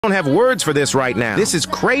Don't have words for this right now. This is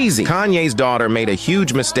crazy. Kanye's daughter made a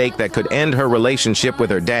huge mistake that could end her relationship with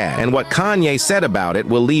her dad. And what Kanye said about it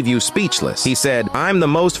will leave you speechless. He said, "I'm the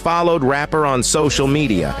most followed rapper on social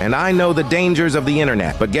media, and I know the dangers of the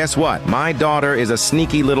internet. But guess what? My daughter is a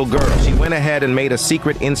sneaky little girl. She went ahead and made a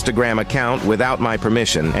secret Instagram account without my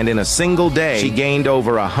permission, and in a single day, she gained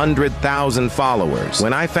over 100,000 followers.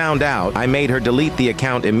 When I found out, I made her delete the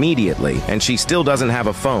account immediately, and she still doesn't have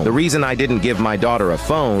a phone. The reason I didn't give my daughter a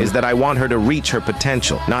phone is that I want her to reach her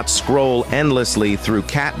potential, not scroll endlessly through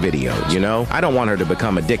cat videos, you know? I don't want her to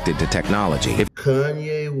become addicted to technology."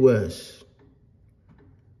 Kanye West,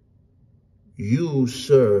 you,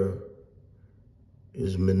 sir,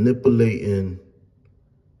 is manipulating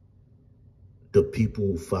the people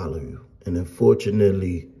who follow you. And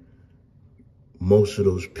unfortunately, most of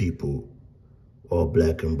those people are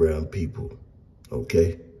black and brown people,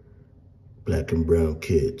 okay? Black and brown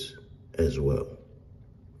kids as well.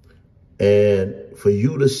 And for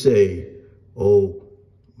you to say, oh,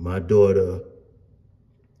 my daughter,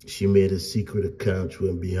 she made a secret account, she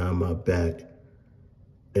went behind my back,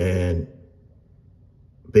 and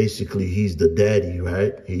basically he's the daddy,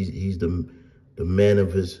 right? He's the man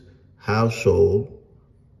of his household.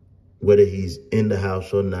 Whether he's in the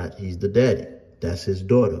house or not, he's the daddy. That's his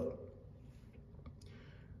daughter.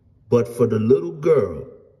 But for the little girl,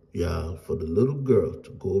 y'all, for the little girl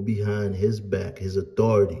to go behind his back, his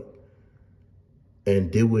authority,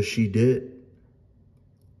 and did what she did,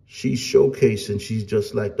 she's showcasing she's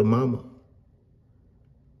just like the mama.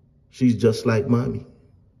 She's just like mommy.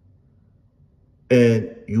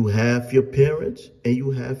 And you have your parents and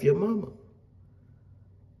you have your mama.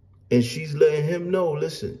 And she's letting him know,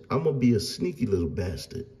 listen, I'm going to be a sneaky little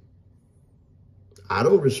bastard. I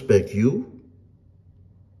don't respect you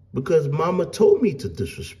because mama told me to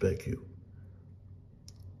disrespect you.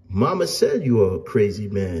 Mama said you are a crazy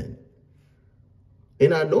man.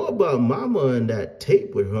 And I know about mama and that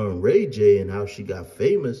tape with her and Ray J and how she got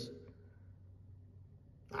famous.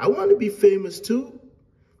 I want to be famous too.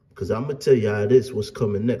 Because I'm going to tell y'all this, what's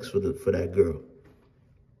coming next for that girl.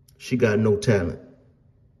 She got no talent.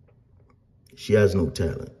 She has no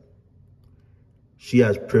talent. She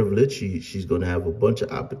has privilege. She's going to have a bunch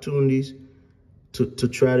of opportunities to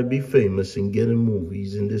try to be famous and get in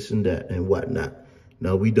movies and this and that and whatnot.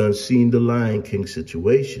 Now, we done seen the Lion King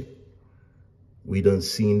situation. We done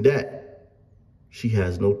seen that. She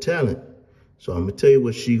has no talent. So I'm going to tell you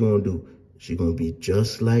what she going to do. She going to be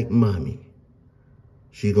just like mommy.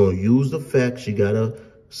 She going to use the fact she got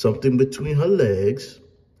something between her legs.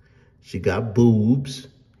 She got boobs.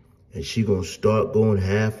 And she going to start going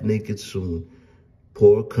half naked soon.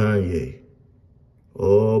 Poor Kanye.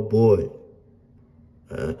 Oh, boy.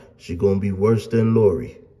 She going to be worse than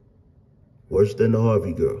Lori. Worse than the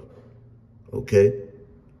Harvey girl. Okay?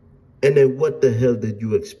 And then what the hell did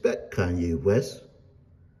you expect, Kanye West?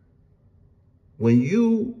 When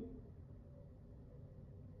you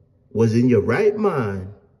was in your right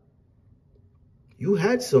mind, you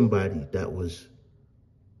had somebody that was,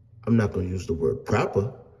 I'm not going to use the word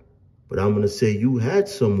proper, but I'm going to say you had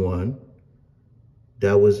someone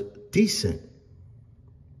that was decent.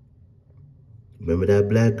 Remember that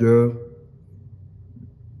black girl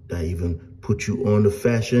that even put you on the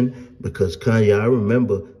fashion? Because Kanye, I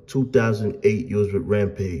remember 2008, you was with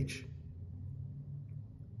Rampage.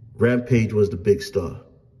 Rampage was the big star.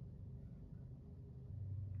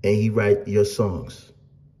 And he write your songs.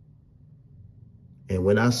 And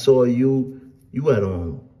when I saw you, you had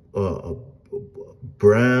on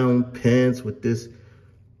brown pants with this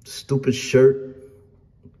stupid shirt,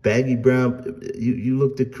 baggy brown. You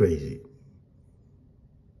looked it crazy.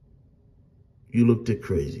 You looked it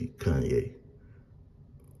crazy, Kanye.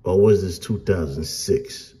 Or was this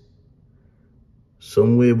 2006?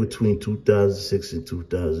 Somewhere between 2006 and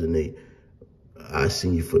 2008, I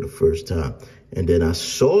seen you for the first time. And then I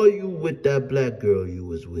saw you with that black girl you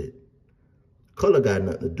was with. Color got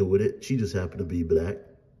nothing to do with it. She just happened to be black.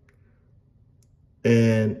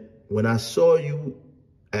 And when I saw you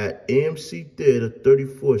at AMC Theater,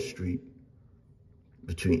 34th Street,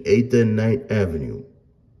 between 8th and 9th Avenue,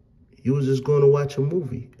 you was just going to watch a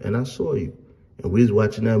movie. And I saw you. And we was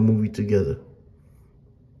watching that movie together.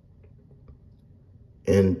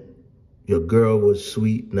 And your girl was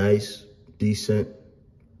sweet, nice, decent.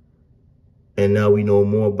 And now we know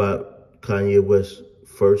more about Kanye West's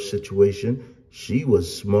first situation. She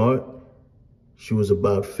was smart. She was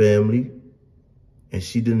about family. And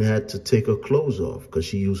she didn't have to take her clothes off because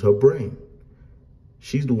she used her brain.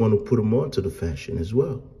 She's the one who put him onto the fashion as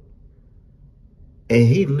well. And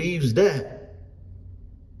he leaves that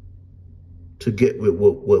to get with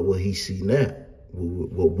what he see now.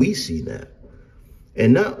 what we see now.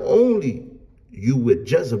 And not only you with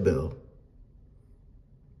Jezebel,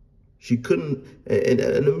 she couldn't, and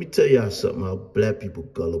let me tell y'all something, how black people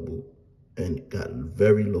gullible and got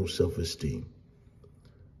very low self-esteem.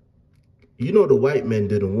 You know the white men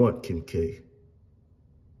didn't want Kim K.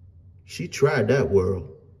 She tried that world,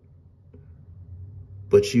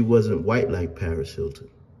 but she wasn't white like Paris Hilton.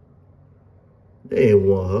 They ain't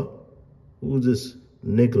want her. Who's this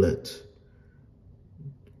Nicolette?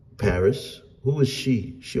 Paris? Who is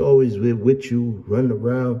she? She always with you, running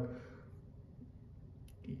around.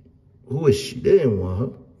 Who is she? They didn't want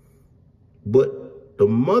her. But the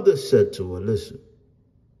mother said to her, listen,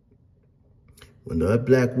 when that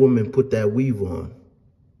black woman put that weave on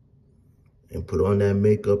and put on that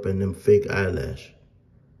makeup and them fake eyelash,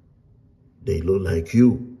 they look like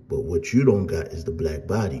you, but what you don't got is the black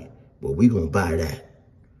body. But we gonna buy that.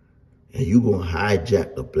 And you gonna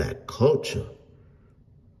hijack the black culture.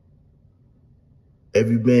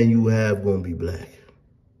 Every man you have gonna be black.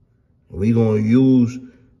 We gonna use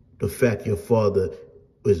the fact your father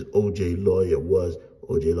was OJ lawyer,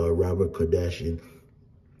 Robert Kardashian,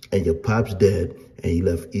 and your pop's dead, and he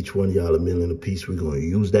left each one of y'all $1 million apiece. We're gonna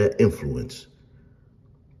use that influence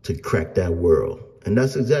to crack that world. And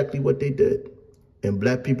that's exactly what they did. And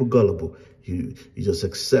black people gullible. You just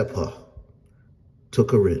accept her.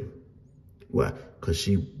 Took her in. Why? Because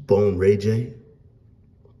she boned Ray J?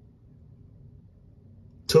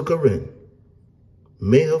 Took her in.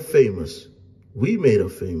 Made her famous. We made her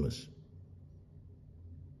famous.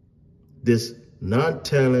 This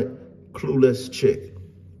non-talent, clueless chick.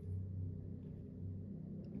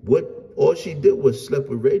 All she did was slept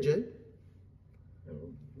with Ray J.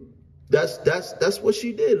 That's what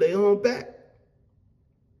she did. Lay on back.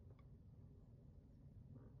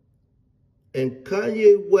 And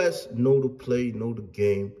Kanye West know the play, know the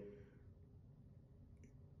game.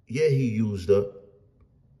 Yeah, he used her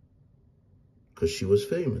because she was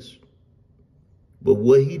famous. But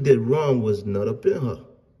what he did wrong was nut up in her.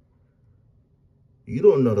 You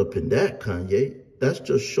don't nut up in that, Kanye. That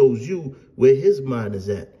just shows you where his mind is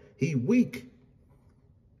at. He weak.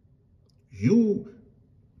 You,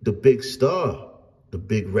 the big star, the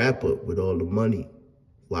big rapper with all the money.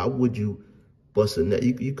 Why would you bust a nut?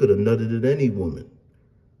 You could have nutted at any woman.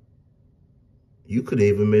 You could have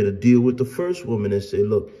even made a deal with the first woman and say,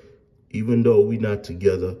 look, even though we're not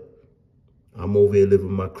together, I'm over here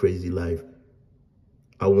living my crazy life.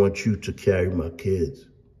 I want you to carry my kids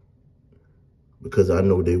because I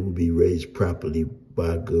know they will be raised properly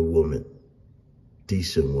by a good woman,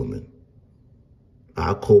 decent woman.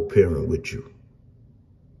 I'll co-parent with you.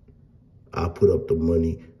 I'll put up the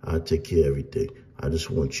money. I'll take care of everything. I just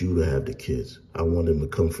want you to have the kids. I want them to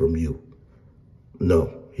come from you.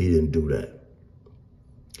 No, he didn't do that.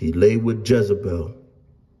 He lay with Jezebel.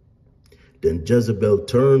 Then Jezebel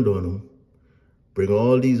turned on him, bring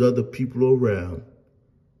all these other people around,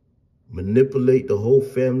 manipulate the whole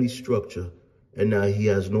family structure, and now he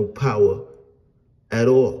has no power at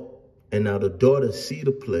all. And now the daughter see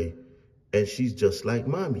the play, and she's just like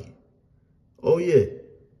mommy. Oh yeah,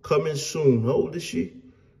 coming soon. How old is she?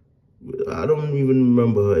 I don't even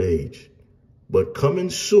remember her age. But coming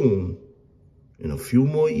soon, in a few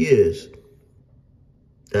more years,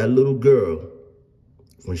 that little girl,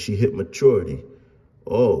 when she hit maturity,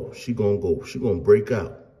 oh, she gonna break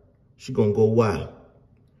out. She gonna go wild.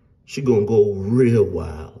 She gonna go real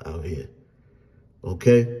wild out here,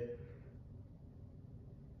 okay?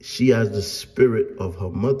 She has the spirit of her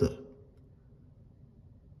mother.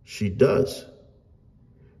 She does.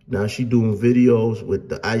 Now she doing videos with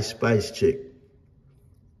the Ice Spice chick.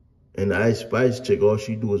 And the Ice Spice chick, all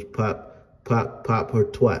she do is pop her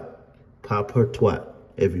twat. Pop her twat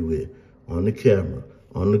everywhere. On the camera,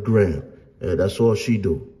 on the gram. That's all she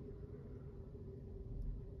do.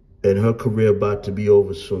 And her career about to be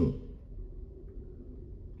over soon.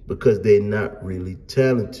 Because they're not really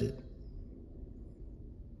talented.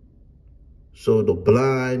 So the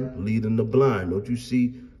blind leading the blind. Don't you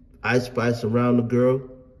see Ice Spice around the girl?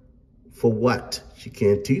 For what? She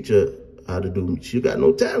can't teach her how to do. She got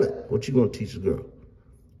no talent. What you gonna teach the girl?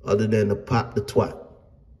 Other than to pop the twat.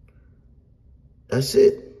 That's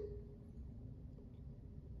it.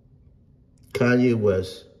 Kanye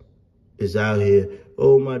West is out here.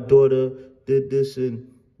 Oh, my daughter did this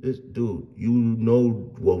and this. Dude, you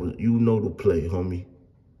know the play, homie.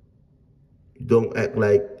 Don't act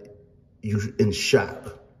like you in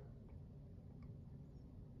shock.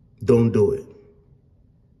 Don't do it.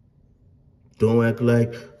 Don't act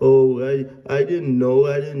like, oh, I didn't know.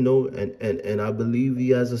 And I believe he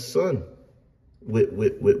has a son with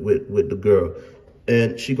the girl.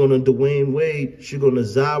 And she gonna Dwayne Wade, she gonna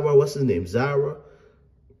Zara, what's his name, Zara?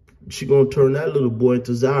 She gonna turn that little boy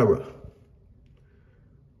into Zara.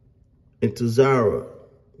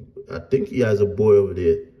 I think he has a boy over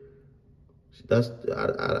there.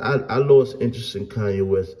 I lost interest in Kanye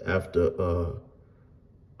West after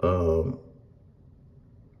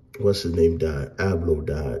what's his name died? Ablo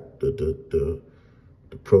died. The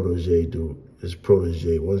protege dude, his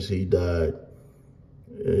protege. Once he died,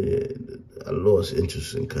 I lost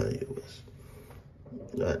interest in Kanye West.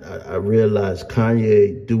 I realized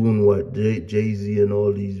Kanye doing what Jay-Z and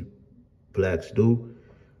all these blacks do.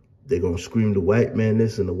 They're going to scream the white man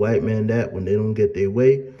this and the white man that when they don't get their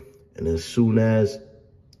way. And as soon as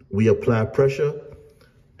we apply pressure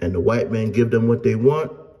and the white man give them what they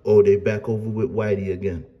want, oh, they back over with Whitey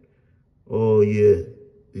again. Oh, yeah,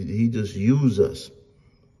 he just used us.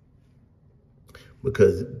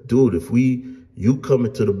 Because, dude, if you come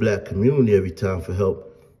into the black community every time for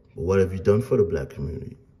help, but what have you done for the black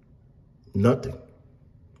community? Nothing.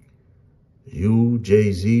 You,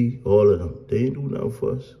 Jay-Z, all of them, they ain't do nothing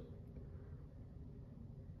for us.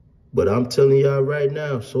 But I'm telling y'all right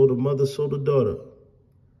now, so the mother, so the daughter.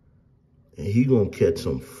 And he gonna catch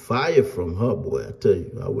some fire from her, boy. I tell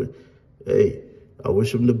you, I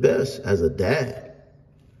wish him the best as a dad.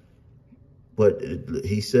 But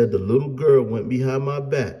he said the little girl went behind my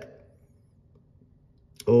back.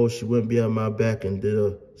 Oh, she went behind my back and did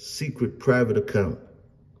a secret private account.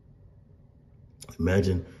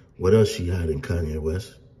 Imagine what else she had in Kanye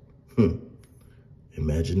West.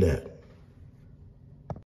 Imagine that.